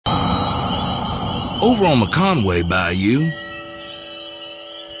Over on the Conway Bayou,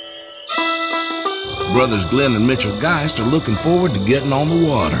 brothers Glenn and Mitchell Guist are looking forward to getting on the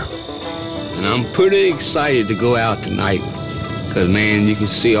water. And I'm pretty excited to go out tonight. Because, man, you can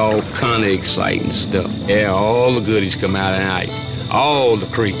see all kind of exciting stuff. Yeah, all the goodies come out at night. All the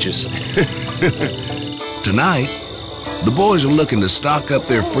creatures. Tonight, the boys are looking to stock up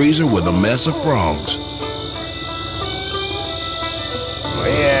their freezer with a mess of frogs. Oh,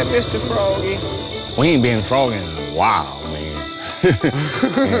 yeah, Mr. Froggy. We ain't been frogging in a while, man.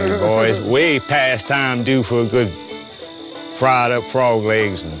 And boys, way past time due for a good fried up frog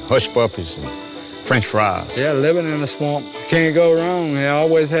legs and hush puppies and French fries. Yeah, living in the swamp, can't go wrong. You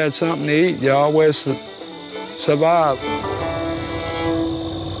always had something to eat. You always survive.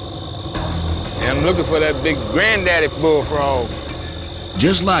 Yeah, I'm looking for that big granddaddy bullfrog.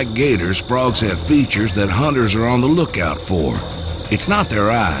 Just like gators, frogs have features that hunters are on the lookout for. It's not their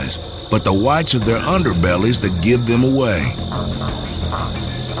eyes, but the whites of their underbellies that give them away.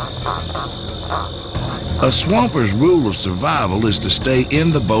 A swamper's rule of survival is to stay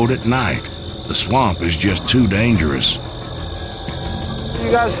in the boat at night. The swamp is just too dangerous.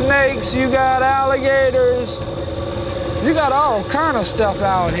 You got snakes, you got alligators, you got all kind of stuff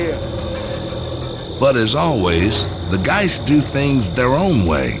out here. But as always, the Guists do things their own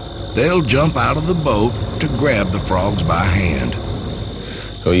way. They'll jump out of the boat to grab the frogs by hand.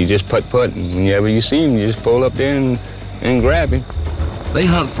 So you just putt-putt, and whenever you see him, you just pull up there and grab him. They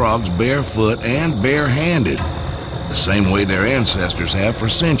hunt frogs barefoot and barehanded, the same way their ancestors have for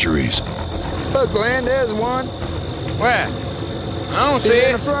centuries. Look, Glenn, there's one. Where? I don't see He's it.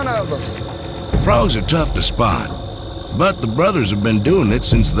 in the front of us. Frogs are tough to spot, but the brothers have been doing it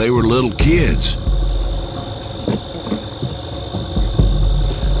since they were little kids.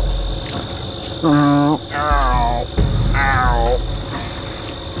 Ow, ow, ow.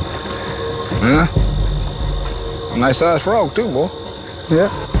 Yeah. Nice sized frog, too, boy. Yeah.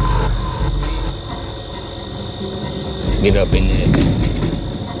 Get up in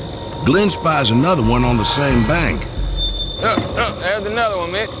there. Glenn spies another one on the same bank. Look, there's another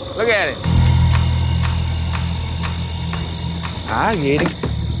one, Mick. Look at it. I get him.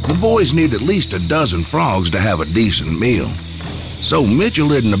 The boys need at least a dozen frogs to have a decent meal. So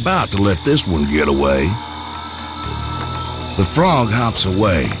Mitchell isn't about to let this one get away. The frog hops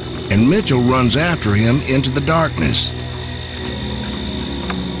away, and Mitchell runs after him into the darkness.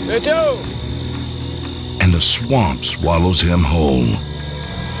 Mitchell! And the swamp swallows him whole.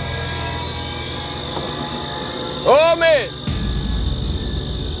 Oh, Mitch!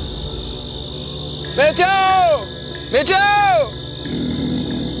 Mitchell! Mitchell!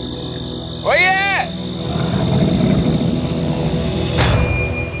 Where you at?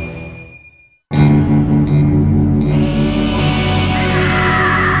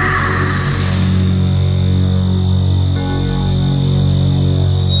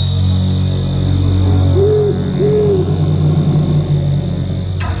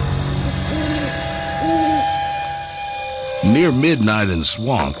 Near midnight in the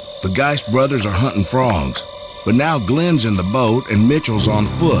swamp, the Guist brothers are hunting frogs. But now Glenn's in the boat and Mitchell's on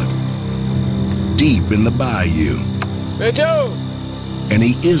foot, deep in the bayou. Mitchell! And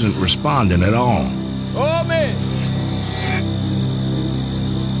he isn't responding at all. Oh, Mitch!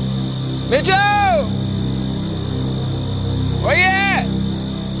 Mitchell! Where you at?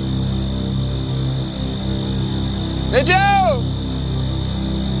 Mitchell!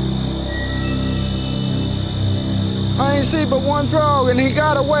 I ain't see but one frog, and he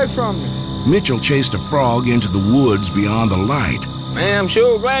got away from me. Mitchell chased a frog into the woods beyond the light. Man, I'm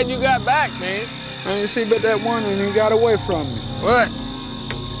sure glad you got back, man. I ain't see but that one, and he got away from me. What?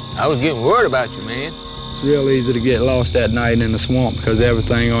 I was getting worried about you, man. It's real easy to get lost at night in the swamp because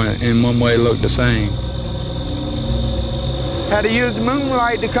everything in one way looked the same. Had to use the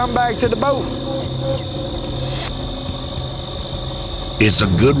moonlight to come back to the boat. It's a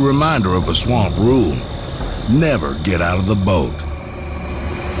good reminder of a swamp rule. Never get out of the boat.